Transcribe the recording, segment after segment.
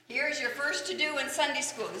here's your first to-do in Sunday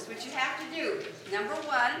school. This is what you have to do. Number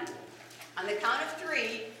one, on the count of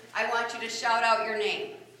 3, I want you to shout out your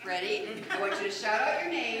name. Ready? I want you to shout out your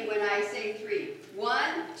name when I say 3. 1,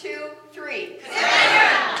 2, 3.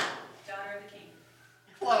 Cassandra! Daughter of the King.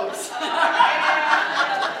 Close. We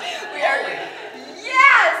are.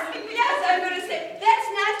 Yes, I'm going to say, that's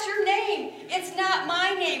not your name. It's not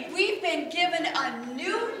my name. We've been given a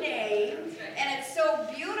new name, and it's so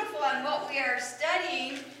beautiful on what we are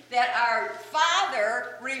studying that our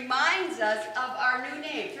Father reminds us of our new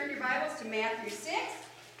name. Turn your Bibles to Matthew 6.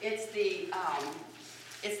 It's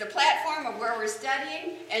the platform of where we're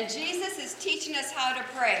studying, and Jesus is teaching us how to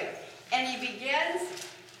pray. And he begins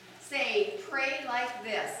saying, pray like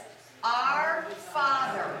this, Our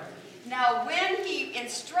Father. Now, when he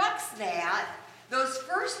instructs that, those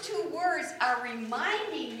first 2 words are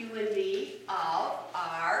reminding you and me of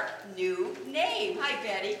our new name. Hi,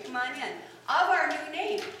 Betty. Come on in. Of our new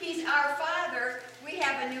name. He's our Father. We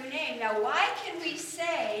have a new name. Now, why can we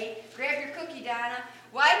say, grab your cookie, Donna,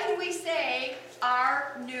 why can we say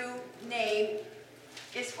our new name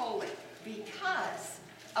is holy? Because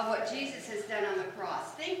of what Jesus has done on the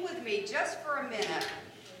cross. Think with me just for a minute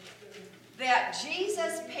that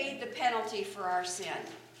Jesus paid the penalty for our sin.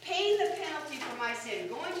 Paying the penalty for my sin,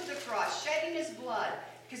 going to the cross, shedding his blood.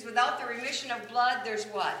 Because without the remission of blood, there's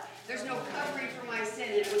what? There's no covering for my sin.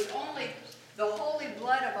 It was only the holy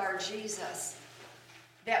blood of our Jesus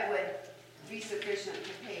that would be sufficient to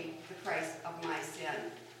pay the price of my sin.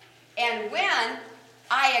 And when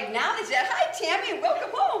I acknowledge that, hi Tammy, welcome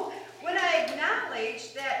home. When I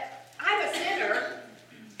acknowledge that I'm a sinner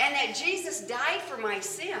and that Jesus died for my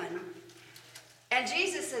sin, and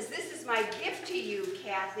Jesus says, this is my gift to you,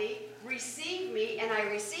 Kathy. Receive me, and I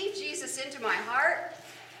receive Jesus into my heart.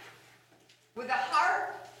 With the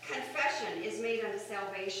heart, confession is made unto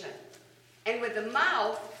salvation. And with the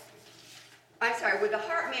mouth, with the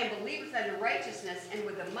heart man believeth unto righteousness, and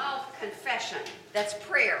with the mouth, confession, that's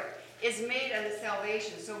prayer, is made unto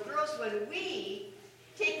salvation. So girls, when we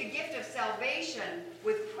take the gift of salvation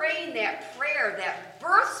with praying that prayer that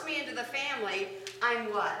births me into the family,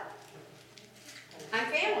 I'm what? I'm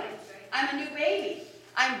family. I'm a new baby.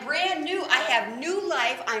 I'm brand new. I have new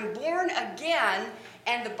life. I'm born again.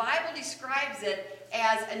 And the Bible describes it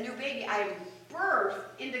as a new baby. I'm birthed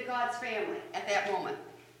into God's family at that moment.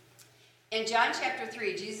 In John chapter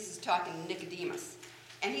 3, Jesus is talking to Nicodemus.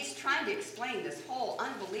 And he's trying to explain this whole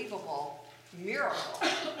unbelievable miracle.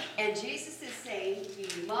 And Jesus is saying,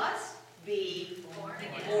 you must be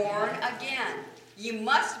born again. You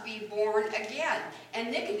must be born again.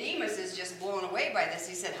 And Nicodemus is just blown away by this.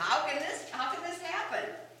 He said, how can this happen?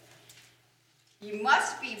 You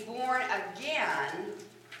must be born again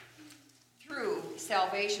through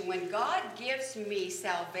salvation. When God gives me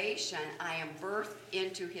salvation, I am birthed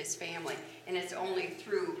into his family. And it's only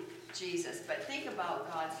through Jesus. But think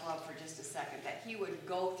about God's love for just a second, that he would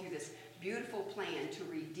go through this beautiful plan to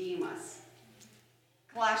redeem us.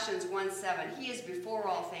 Colossians 1:7, he is before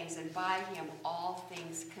all things, and by him all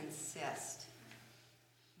things consist.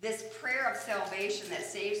 This prayer of salvation that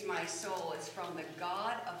saves my soul is from the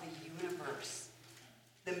God of the universe,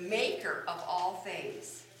 the maker of all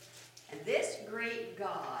things. And this great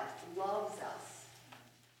God loves us.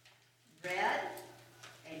 Red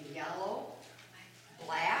and yellow,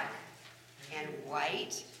 black and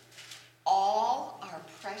white, all are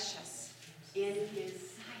precious in his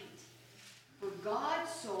sight. For God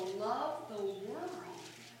so loved the world.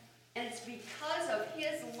 And it's because of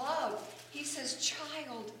his love. He says,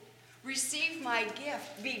 child, receive my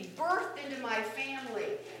gift. Be birthed into my family.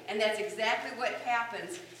 And that's exactly what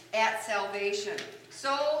happens at salvation.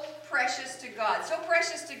 So precious to God. So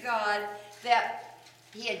precious to God that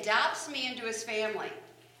he adopts me into his family.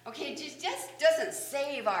 Okay, it just doesn't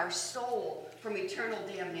save our soul from eternal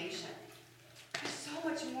damnation. There's so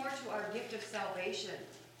much more to our gift of salvation.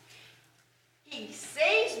 He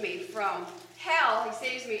saves me from hell. He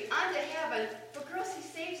saves me unto heaven. But girls, he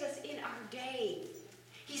saves us in our day.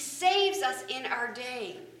 He saves us in our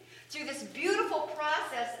day. Through this beautiful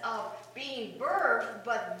process of being birthed,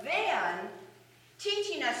 but then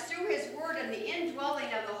teaching us through his word and the indwelling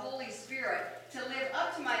of the Holy Spirit to live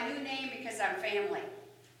up to my new name because I'm family.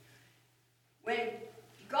 When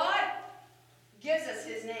God gives us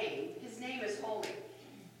his name is holy.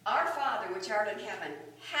 Our Father, which art in heaven,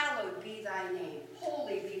 hallowed be thy name.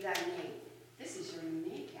 Holy be thy name. This is your new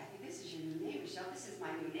name, Kathy. This is your new name, Michelle. This is my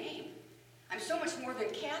new name. I'm so much more than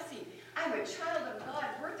Kathy. I'm a child of God,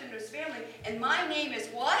 birthed into his family, and my name is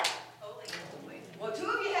what? Holy. Well, 2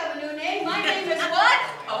 of you have a new name. My name is what?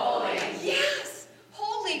 Holy. Yes.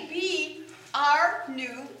 Holy be our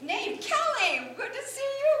new name. Kelly, good to see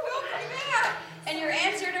you. Welcome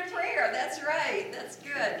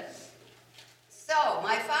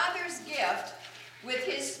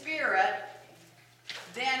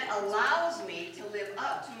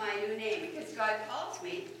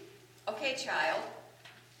okay, child,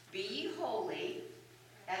 be ye holy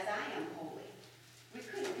as I am holy. We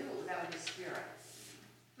couldn't do it without His Spirit.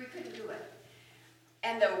 We couldn't do it.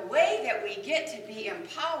 And the way that we get to be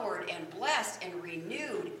empowered and blessed and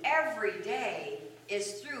renewed every day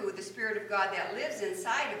is through the Spirit of God that lives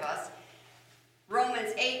inside of us.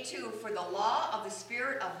 Romans 8:2, for the law of the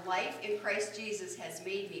Spirit of life in Christ Jesus has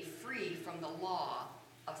made me free from the law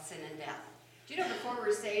of sin and death. Do you know before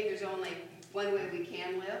we're saved, there's only one way we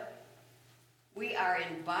can live? We are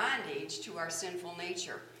in bondage to our sinful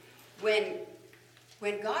nature. When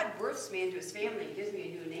God births me into His family, He gives me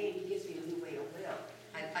a new name, He gives me a new way to live.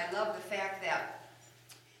 I love the fact that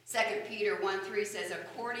 2 Peter 1:3 says,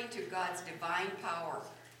 according to God's divine power,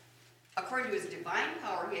 according to His divine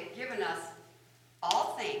power, He hath given us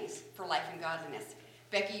all things for life and godliness.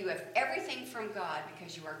 Becky, you have everything from God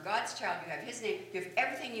because you are God's child. You have His name. You have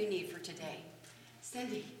everything you need for today.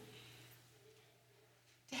 Cindy,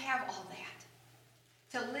 to have all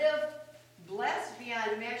that, to live blessed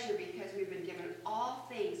beyond measure because we've been given all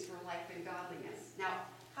things for life and godliness. Now,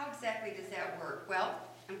 how exactly does that work? Well,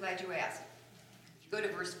 I'm glad you asked. If you go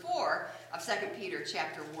to verse 4 of 2 Peter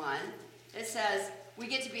chapter 1, it says, we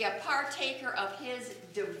get to be a partaker of His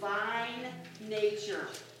divine nature.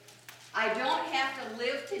 I don't have to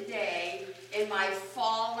live today in my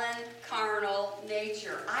fallen, carnal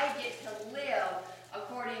nature. I get to live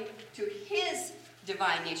according to His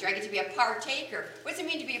divine nature. I get to be a partaker. What does it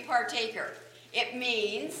mean to be a partaker? It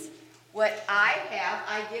means what I have,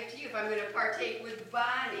 I give to you. If I'm going to partake with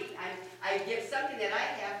Bonnie, I give something that I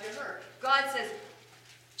have to her. God says,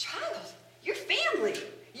 child, you're family.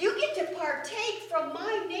 You get to partake from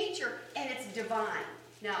my nature, and it's divine.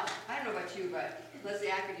 Now, I don't know about you, but let's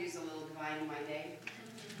say I could use a little divine in my day.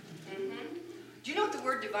 Do you know what the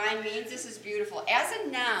word divine means? This is beautiful. As a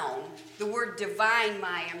noun, the word divine,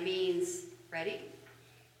 Maya, means, ready?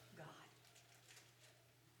 God.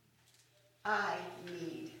 I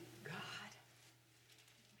need God.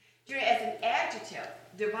 Do you know, as an adjective,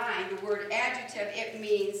 divine, the word adjective, it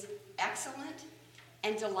means excellent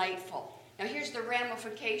and delightful. Now here's the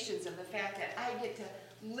ramifications of the fact that I get to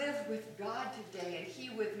live with God today and He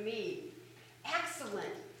with me.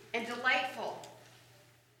 Excellent and delightful.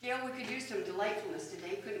 You know, we could use some delightfulness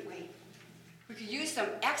today, couldn't we? We could use some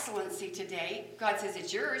excellency today. God says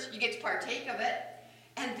it's yours. You get to partake of it.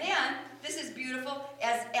 And then, this is beautiful,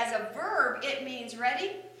 as a verb, it means,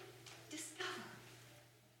 ready? Discover.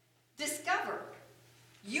 Discover.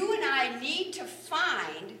 You and I need to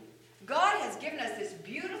find, God has given us this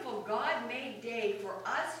beautiful God-made day for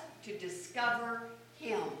us to discover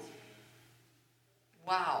Him.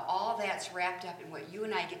 Wow, all that's wrapped up in what you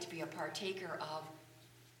and I get to be a partaker of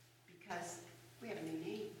because we have a new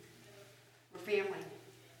name. We're family.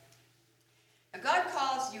 Now, God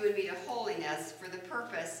calls you and me to holiness for the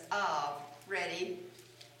purpose of, ready,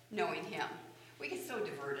 knowing Him. We get so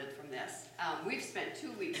diverted from this. We've spent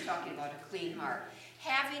 2 weeks talking about a clean heart.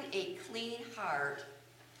 Having a clean heart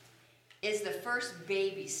is the first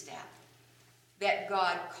baby step that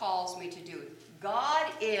God calls me to do. God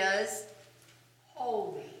is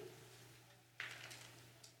holy.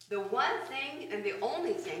 The one thing and the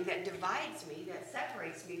only thing that divides me, that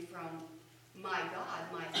separates me from my God,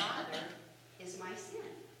 my Father, is my sin.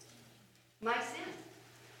 My sin.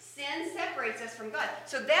 Sin separates us from God.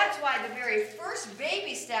 So that's why the very first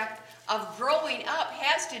baby step of growing up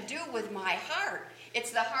has to do with my heart.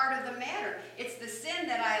 It's the heart of the matter. It's the sin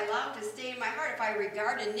that I allow to stay in my heart. If I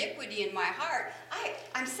regard iniquity in my heart,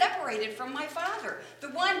 I'm separated from my Father. The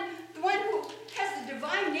one who has the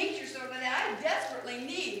divine nature so that I desperately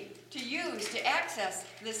need to use to access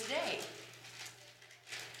this day.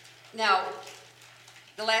 Now,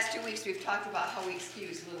 the last 2 weeks we've talked about how we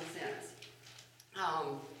excuse little sins.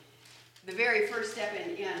 The very first step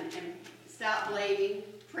in stop blaming,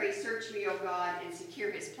 pray, search me, O God, and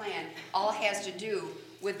secure His plan, all has to do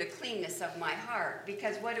with the cleanness of my heart.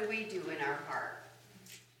 Because what do we do in our heart?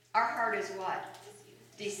 Our heart is what?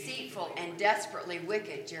 Deceitful and desperately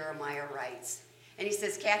wicked, Jeremiah writes. And he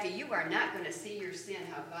says, Kathy, you are not going to see your sin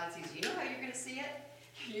how God sees you. You know how you're going to see it?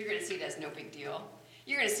 You're going to see it as no big deal.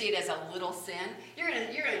 You're going to see it as a little sin. You're going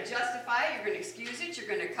to justify it. You're going to excuse it. You're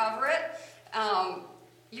going to cover it.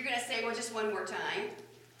 You're going to say, well, just one more time.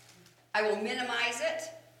 I will minimize it.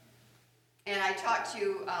 And I talked to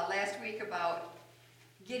you last week about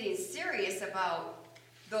getting serious about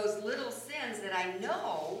those little sins that I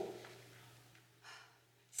know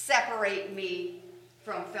separate me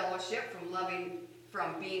from fellowship, from loving,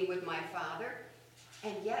 from being with my Father.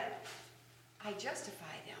 And yet, I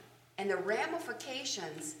justify them. And the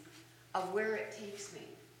ramifications of where it takes me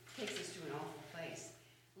takes us to an awful place.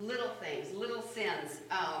 Little things, little sins.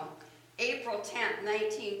 April 10th,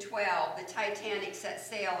 1912, the Titanic set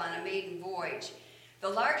sail on a maiden voyage. The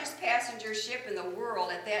largest passenger ship in the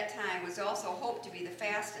world at that time was also hoped to be the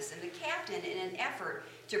fastest, and the captain, in an effort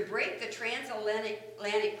to break the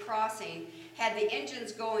transatlantic crossing, had the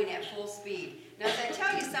engines going at full speed. Now, as I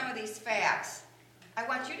tell you some of these facts, I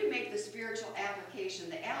want you to make the spiritual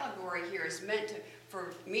application. The allegory here is meant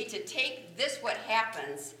for me to take this, what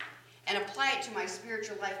happens, and apply it to my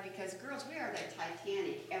spiritual life, because, girls, we are the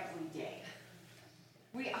Titanic every day.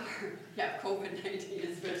 We are. Yeah,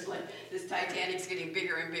 COVID-19 especially. This Titanic's getting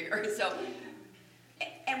bigger and bigger. So,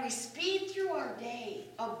 and we speed through our day,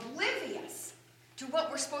 oblivious to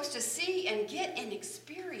what we're supposed to see and get and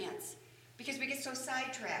experience, because we get so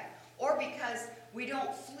sidetracked, or because we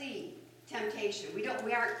don't flee temptation. We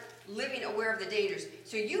aren't living aware of the dangers.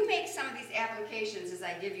 So you make some of these applications as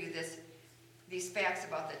I give you these facts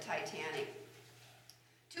about the Titanic.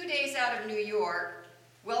 2 days out of New York,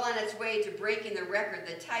 well on its way to breaking the record,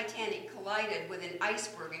 the Titanic collided with an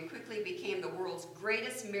iceberg and quickly became the world's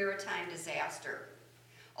greatest maritime disaster.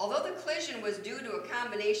 Although the collision was due to a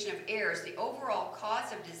combination of errors, the overall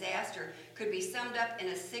cause of disaster could be summed up in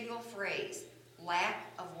a single phrase: lack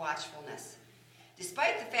of watchfulness.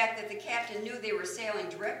 Despite the fact that the captain knew they were sailing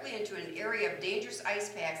directly into an area of dangerous ice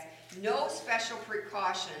packs, no special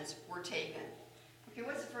precautions were taken. Okay,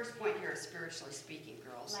 what's the first point here, spiritually speaking,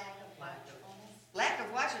 girls? Lack of watchfulness. Lack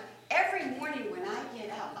of watchfulness. Every morning when I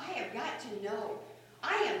get up, I have got to know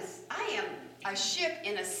I am a ship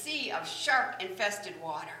in a sea of shark-infested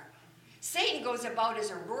water. Satan goes about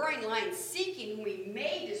as a roaring lion seeking whom he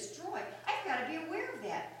may destroy. I've got to be aware of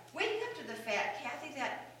that. Wake up to the fact, Kathy,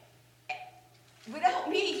 that without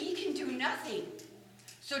me, he can do nothing.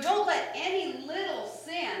 So don't let any little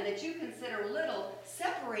sin that you consider little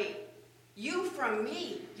separate you from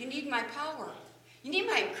me. You need my power. You need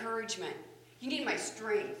my encouragement. You need my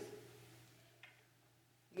strength.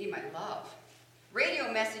 You need my love.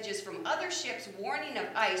 Radio messages from other ships warning of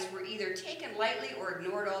ice were either taken lightly or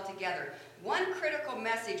ignored altogether. One critical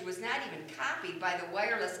message was not even copied by the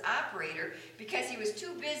wireless operator because he was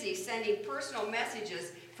too busy sending personal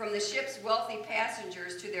messages from the ship's wealthy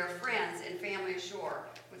passengers to their friends and family ashore.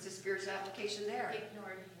 What's the spiritual application there?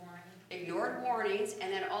 Ignored warning. Ignored warnings,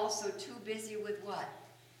 and then also too busy with what?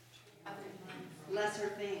 Other things. Lesser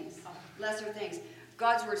things. Lesser things.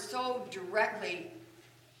 God's word so directly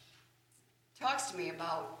talks to me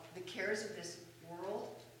about the cares of this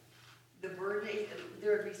world, the burden.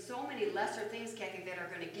 There would be so many lesser things, Kathy, that are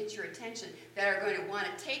going to get your attention, that are going to want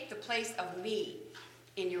to take the place of me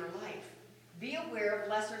in your life. Be aware of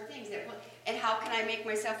lesser things. And how can I make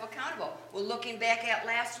myself accountable? Well, looking back at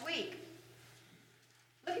last week.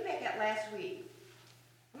 How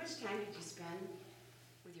much time did you spend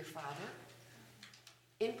with your Father?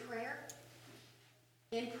 In prayer?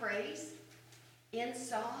 In praise? In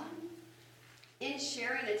song? In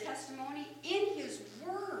sharing a testimony? In His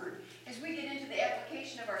Word? As we get into the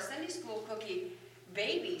application of our Sunday school cookie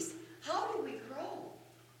babies, how do we grow?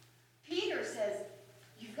 Peter says,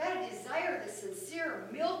 you've got to desire the sincere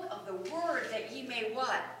milk of the Word that ye may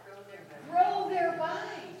what? Grow thereby.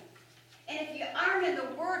 And if you aren't in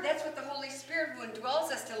the Word, that's what the Holy Spirit, who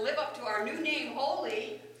indwells us to live up to our new name,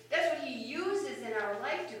 holy, that's what He uses in our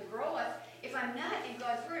life to grow us. If I'm not in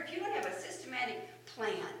God's Word, if you don't have a systematic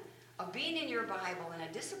plan of being in your Bible in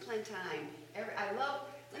a disciplined time,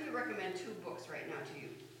 let me recommend 2 books right now to you.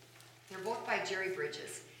 They're both by Jerry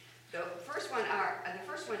Bridges. The first one is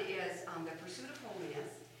The Pursuit of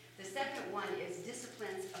Holiness. The second one is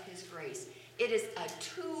Disciplines of His Grace. It is a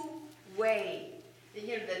two-way. You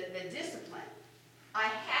know, the discipline. I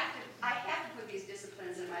have to put these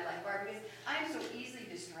disciplines in my life, Barbara, because I am so easily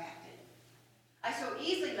distracted. I so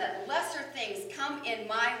easily let lesser things come in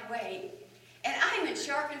my way. And I'm in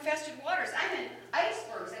shark-infested waters. I'm in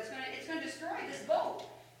icebergs. It's going to destroy this boat.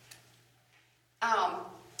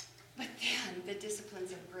 But then the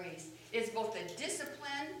disciplines of grace is both the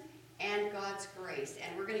discipline and God's grace.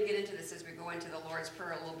 And we're going to get into this as we go into the Lord's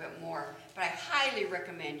Prayer a little bit more. But I highly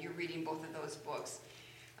recommend you reading both of those books.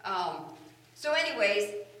 So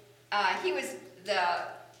anyways, he was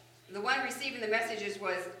the one receiving the messages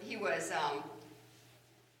he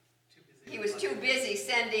was too busy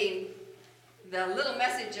sending the little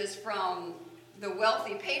messages from the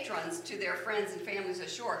wealthy patrons to their friends and families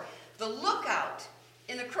ashore. The lookout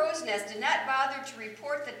in the crow's nest did not bother to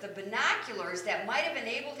report that the binoculars that might have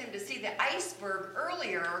enabled him to see the iceberg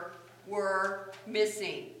earlier were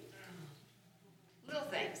missing. Little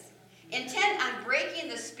things. Intent on breaking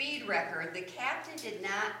the speed record, the captain did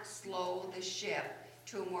not slow the ship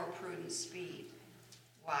to a more prudent speed.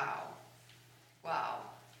 Wow.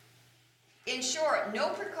 In short, no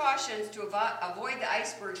precautions to avoid the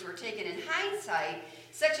icebergs were taken. In hindsight,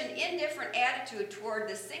 such an indifferent attitude toward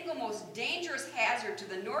the single most dangerous hazard to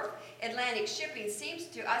the North Atlantic shipping seems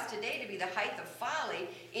to us today to be the height of folly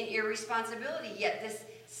and irresponsibility. Yet this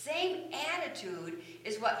same attitude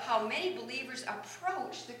is how many believers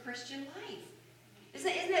approach the Christian life.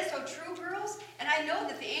 Isn't that so true, girls? And I know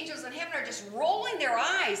that the angels in heaven are just rolling their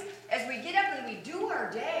eyes as we get up and we do our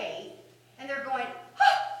day, and they're going,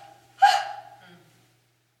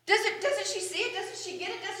 Doesn't she see it? Doesn't she get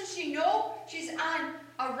it? Doesn't she know she's on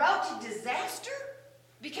a route to disaster?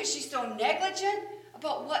 Because she's so negligent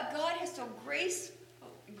about what God has so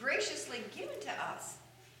graciously given to us.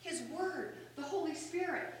 His Word, the Holy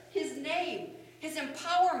Spirit, His name, His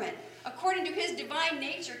empowerment. According to His divine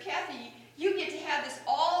nature, Kathy, you get to have this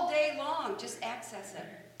all day long. Just access it.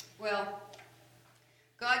 Well,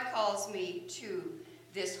 God calls me to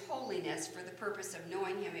this holiness for the purpose of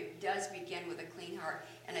knowing Him. It does begin with a clean heart,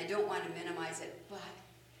 and I don't want to minimize it, but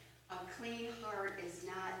a clean heart is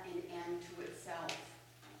not an end to itself.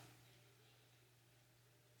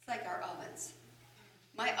 It's like our ovens.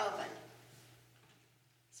 My oven,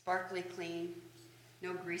 sparkly clean,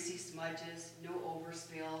 no greasy smudges, no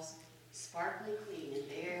overspills, sparkly clean, and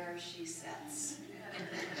there she sits.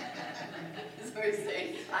 That's what I'm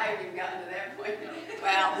saying. I haven't even gotten to that point.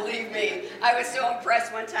 Well, believe me, I was so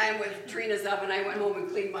impressed one time with Trina's oven, I went home and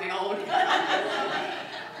cleaned my own.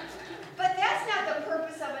 But that's not the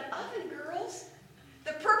purpose of an oven, girls.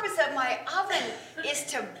 The purpose of my oven is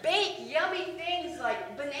to bake yummy things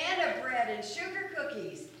like banana bread and sugar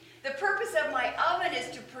cookies. The purpose of my oven is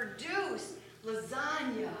to produce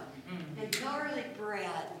lasagna and garlic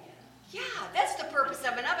bread. Yeah, that's the purpose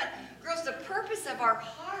of an oven. Girls, the purpose of our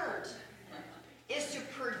heart is to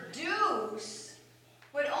produce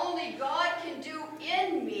what only God can do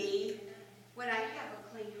in me when I have a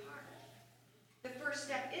clean heart. The first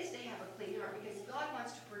step is to have a clean heart because God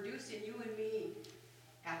wants to produce in you and me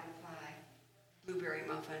apple pie, blueberry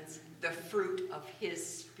muffins, the fruit of His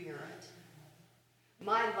Spirit.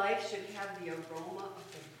 My life should have the aroma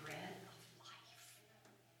of the bread of life.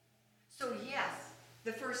 So yes,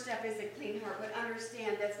 the first step is a clean heart, but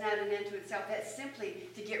understand that's not an end to itself. That's simply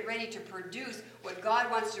to get ready to produce what God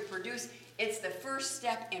wants to produce. It's the first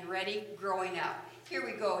step in ready growing up. Here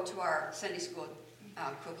we go to our Sunday school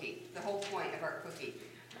cookie, the whole point of our cookie.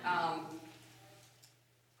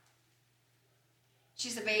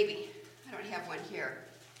 She's a baby. I don't have one here.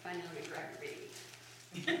 I know how to grab your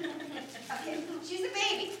baby. Okay, she's a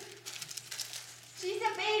baby. She's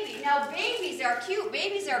a baby. Now, babies are cute.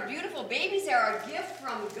 Babies are beautiful. Babies are a gift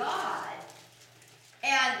from God.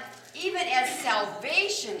 And even as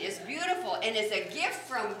salvation is beautiful and is a gift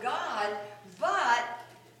from God, but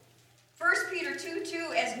 1 Peter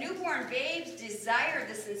 2:2, as newborn babes desire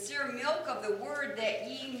the sincere milk of the word that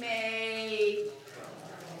ye may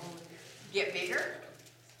get bigger,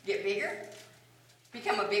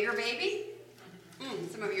 become a bigger baby.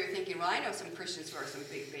 Some of you are thinking, well, I know some Christians who are some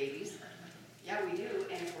big babies. Yeah, we do,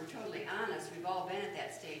 and if we're totally honest, we've all been at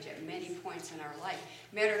that stage at many points in our life.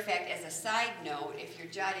 Matter of fact, as a side note, if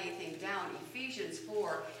you're jotting anything down, Ephesians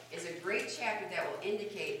 4 is a great chapter that will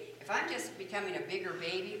indicate if I'm just becoming a bigger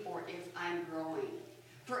baby or if I'm growing.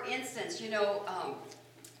 For instance,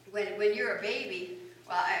 when you're a baby,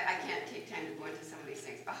 well, I can't take time to go into some of these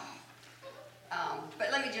things.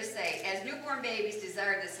 But let me just say, as newborn babies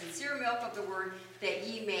desire the sincere milk of the word that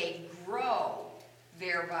ye may grow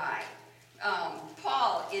thereby.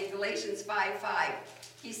 Paul in Galatians 5:5,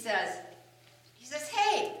 he says,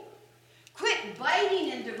 hey, quit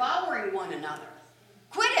biting and devouring one another.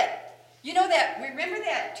 Quit it. You know remember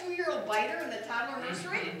that 2-year-old biter in the toddler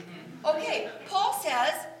nursery? Okay, Paul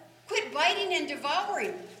says, quit biting and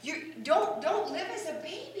devouring. You don't live as a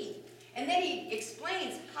baby. And then he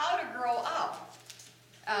explains how to grow up.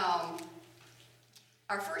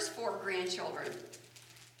 Our first 4 grandchildren,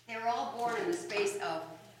 they were all born in the space of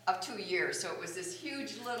 2 years. So it was this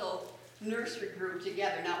huge little nursery group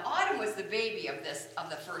together. Now, Autumn was the baby of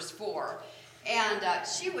the first 4. And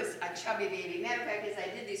she was a chubby baby. Matter of fact, as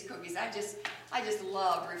I did these cookies, I just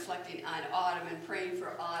loved reflecting on Autumn and praying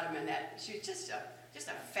for Autumn, and that she was just a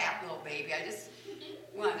fat little baby. I just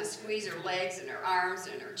wanted to squeeze her legs and her arms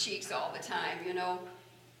and her cheeks all the time,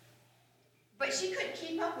 But she couldn't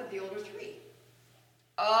keep up with the older 3.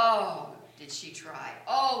 Oh, did she try?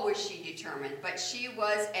 Oh, was she determined? But she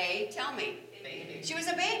was tell me. Baby. She was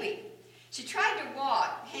a baby. She tried to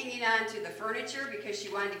walk hanging on to the furniture because she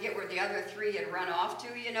wanted to get where the other 3 had run off to,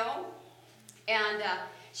 And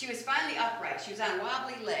she was finally upright. She was on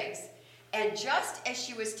wobbly legs. And just as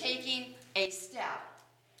she was taking a step,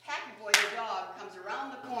 Happy Boy, the dog, comes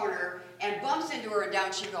around the corner and bumps into her, and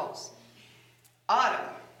down she goes.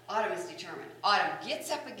 Autumn is determined. Autumn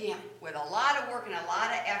gets up again with a lot of work and a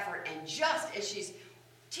lot of effort, and just as she's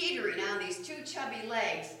teetering on these two chubby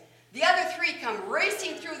legs, the other three come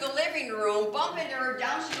racing through the living room, bump into her,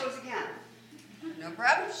 down she goes again. No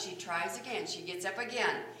problem. She tries again. She gets up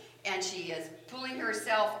again, and she is pulling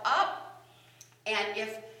herself up. And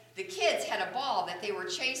if the kids had a ball that they were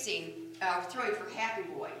chasing, throwing for Happy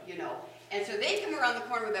Boy, and so they come around the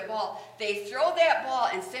corner with that ball, they throw that ball,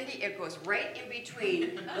 and Cindy, it goes right in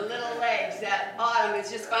between the little legs that Autumn is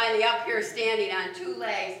just finally up here standing on two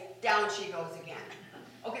legs, down she goes again.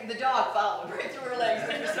 Okay, the dog followed right through her legs,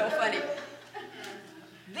 which was so funny.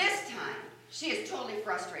 This time, she is totally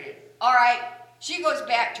frustrated. All right, she goes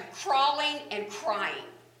back to crawling and crying.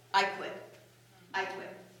 I quit.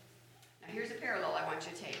 Now here's a parallel I want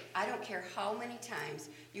you to take. I don't care how many times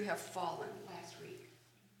you have fallen last week.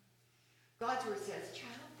 God's word says,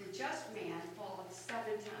 child, the just man falleth 7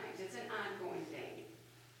 times. It's an ongoing thing,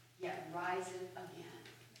 yet riseth again.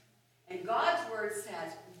 And God's word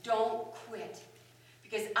says, don't quit,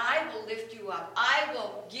 because I will lift you up. I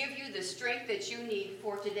will give you the strength that you need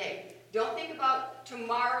for today. Don't think about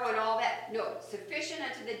tomorrow and all that. No, sufficient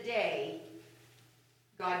unto the day,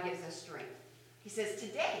 God gives us strength. He says,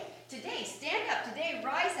 today, stand up, today,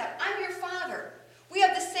 rise up. I'm your Father. We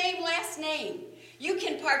have the same last name. You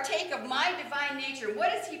can partake of my divine nature.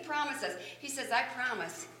 What does he promise us? He says, I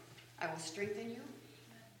promise I will strengthen you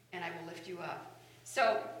and I will lift you up.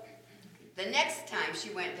 So the next time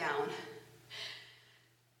she went down,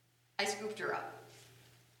 I scooped her up.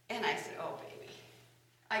 And I said, oh, baby.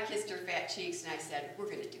 I kissed her fat cheeks and I said, we're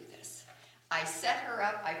going to do this. I set her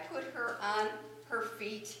up. I put her on her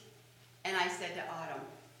feet. And I said to Autumn,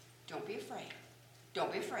 don't be afraid.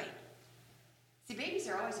 Don't be afraid. See, babies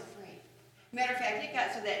are always afraid. Matter of fact, it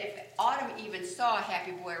got so that if Autumn even saw a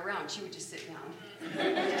Happy Boy around, she would just sit down.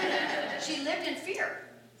 She lived in fear.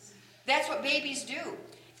 That's what babies do.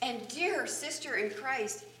 And dear sister in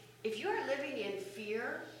Christ, if you are living in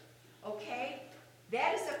fear, okay,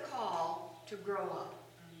 that is a call to grow up.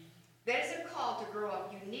 That is a call to grow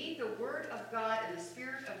up. You need the Word of God and the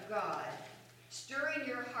Spirit of God stirring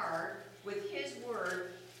your heart with His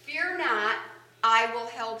Word. Fear not, I will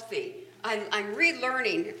help thee. I'm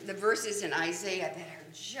relearning the verses in Isaiah that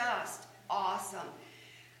are just awesome.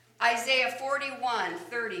 Isaiah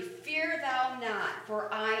 41:30, fear thou not,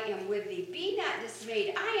 for I am with thee. Be not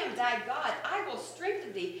dismayed. I am thy God. I will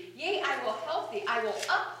strengthen thee. Yea, I will help thee. I will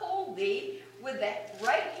uphold thee with the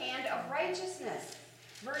right hand of righteousness.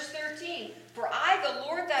 Verse 13, for I, the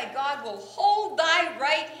Lord thy God, will hold thy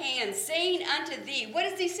right hand, saying unto thee, what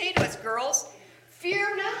does he say to us, girls?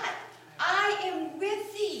 Fear not, I am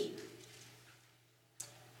with thee.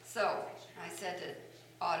 So I said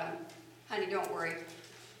to Autumn, honey, don't worry.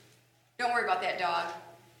 Don't worry about that dog.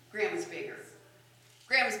 Grandma's bigger.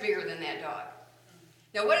 Grandma's bigger than that dog.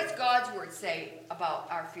 Now, what does God's word say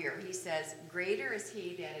about our fear? He says, greater is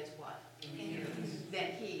he that is what? In you.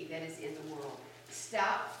 Than he that is in the world.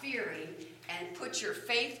 Stop fearing and put your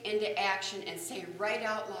faith into action and say right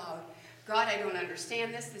out loud, God, I don't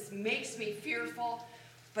understand this. This makes me fearful.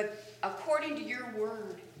 But according to your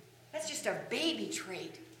word, that's just a baby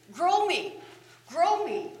trait. Grow me. Grow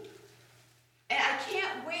me. And I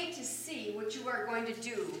can't wait to see what you are going to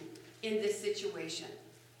do in this situation.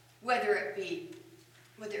 Whether it be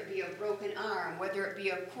a broken arm, whether it be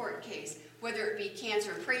a court case, whether it be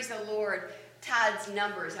cancer. Praise the Lord, Todd's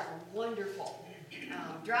numbers are wonderful.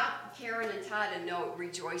 Drop Karen and Todd a note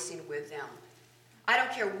rejoicing with them. I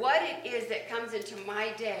don't care what it is that comes into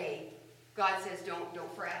my day. God says,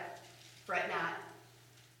 don't fret. Fret not.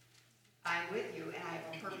 I'm with you, and I have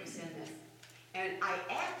a purpose in this. And I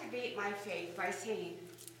activate my faith by saying,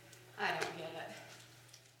 I don't get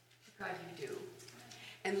it. God, you do.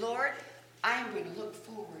 And Lord, I'm going to look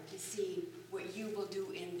forward to seeing what you will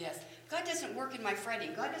do in this. God doesn't work in my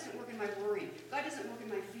fretting. God doesn't work in my worry. God doesn't work in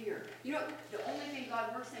my fear. You know, the only thing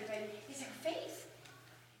God works in is our faith.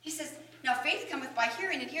 He says, now faith cometh by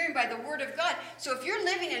hearing, and hearing by the word of God. So if you're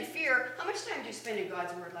living in fear, how much time did you spend in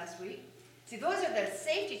God's word last week? See, those are the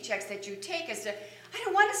safety checks that you take as to, I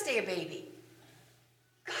don't want to stay a baby.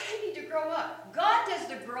 God, I need to grow up. God does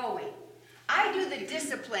the growing. I do the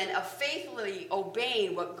discipline of faithfully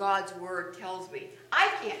obeying what God's word tells me.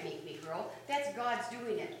 I can't make me grow. That's God's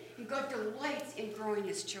doing it. And God delights in growing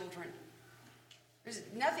his children. There's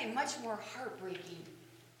nothing much more heartbreaking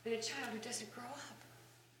than a child who doesn't grow up.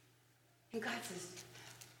 And God says,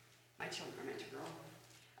 my children are meant to grow.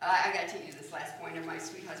 I got to tell you this last point, or my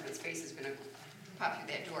sweet husband's face is going to pop through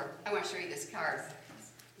that door. I want to show you this card.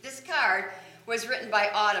 This card was written by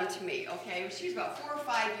Autumn to me, okay? She was about 4 or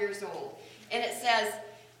 5 years old. And it says,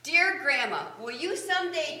 "Dear Grandma, will you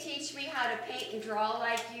someday teach me how to paint and draw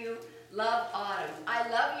like you? Love, Autumn." I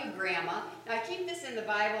love you, Grandma. Now I keep this in the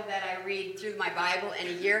Bible that I read through my Bible in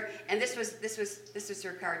a year, and this was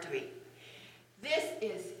her card to me. This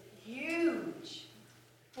is huge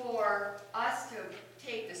for us to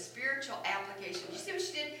take the spiritual application. You see what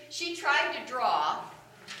she did? She tried to draw.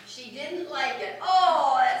 She didn't like it.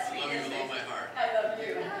 Oh, that's sweet. I love you with all my heart. I love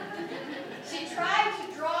you. She tried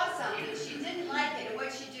to draw something. She didn't like it. And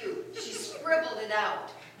what did she do? She scribbled it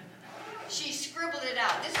out. She scribbled it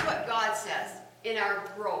out. This is what God says in our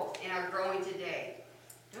growth, in our growing today.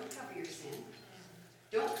 Don't cover your sin.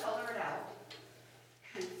 Don't color it out.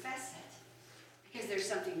 Confess it. Because there's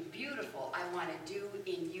something beautiful I want to do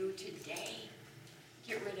in you today.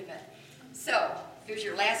 Get rid of it. So, here's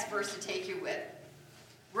your last verse to take you with.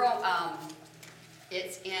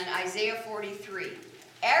 It's in Isaiah 43.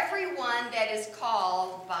 "Everyone that is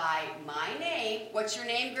called by my name," what's your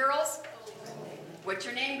name, girls? What's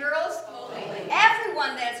your name, girls?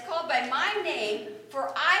 "Everyone that is called by my name,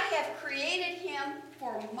 for I have created him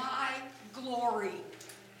for my glory."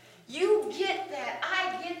 You get that.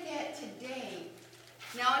 I get that today.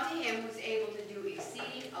 "Now unto him who's able to do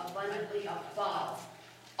exceeding abundantly above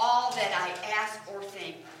all that I ask or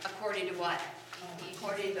think," according to what?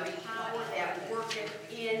 According to the power that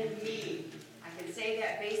worketh in me. I can say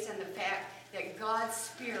that based on the fact that God's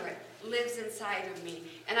Spirit lives inside of me.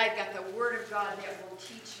 And I've got the Word of God that will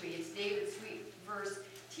teach me. It's David's sweet verse,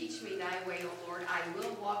 "Teach me thy way, O Lord. I will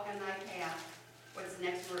walk in thy path." What's the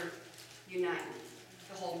next word? Unite.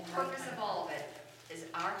 The whole purpose of all of it is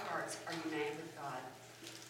our hearts are united with God.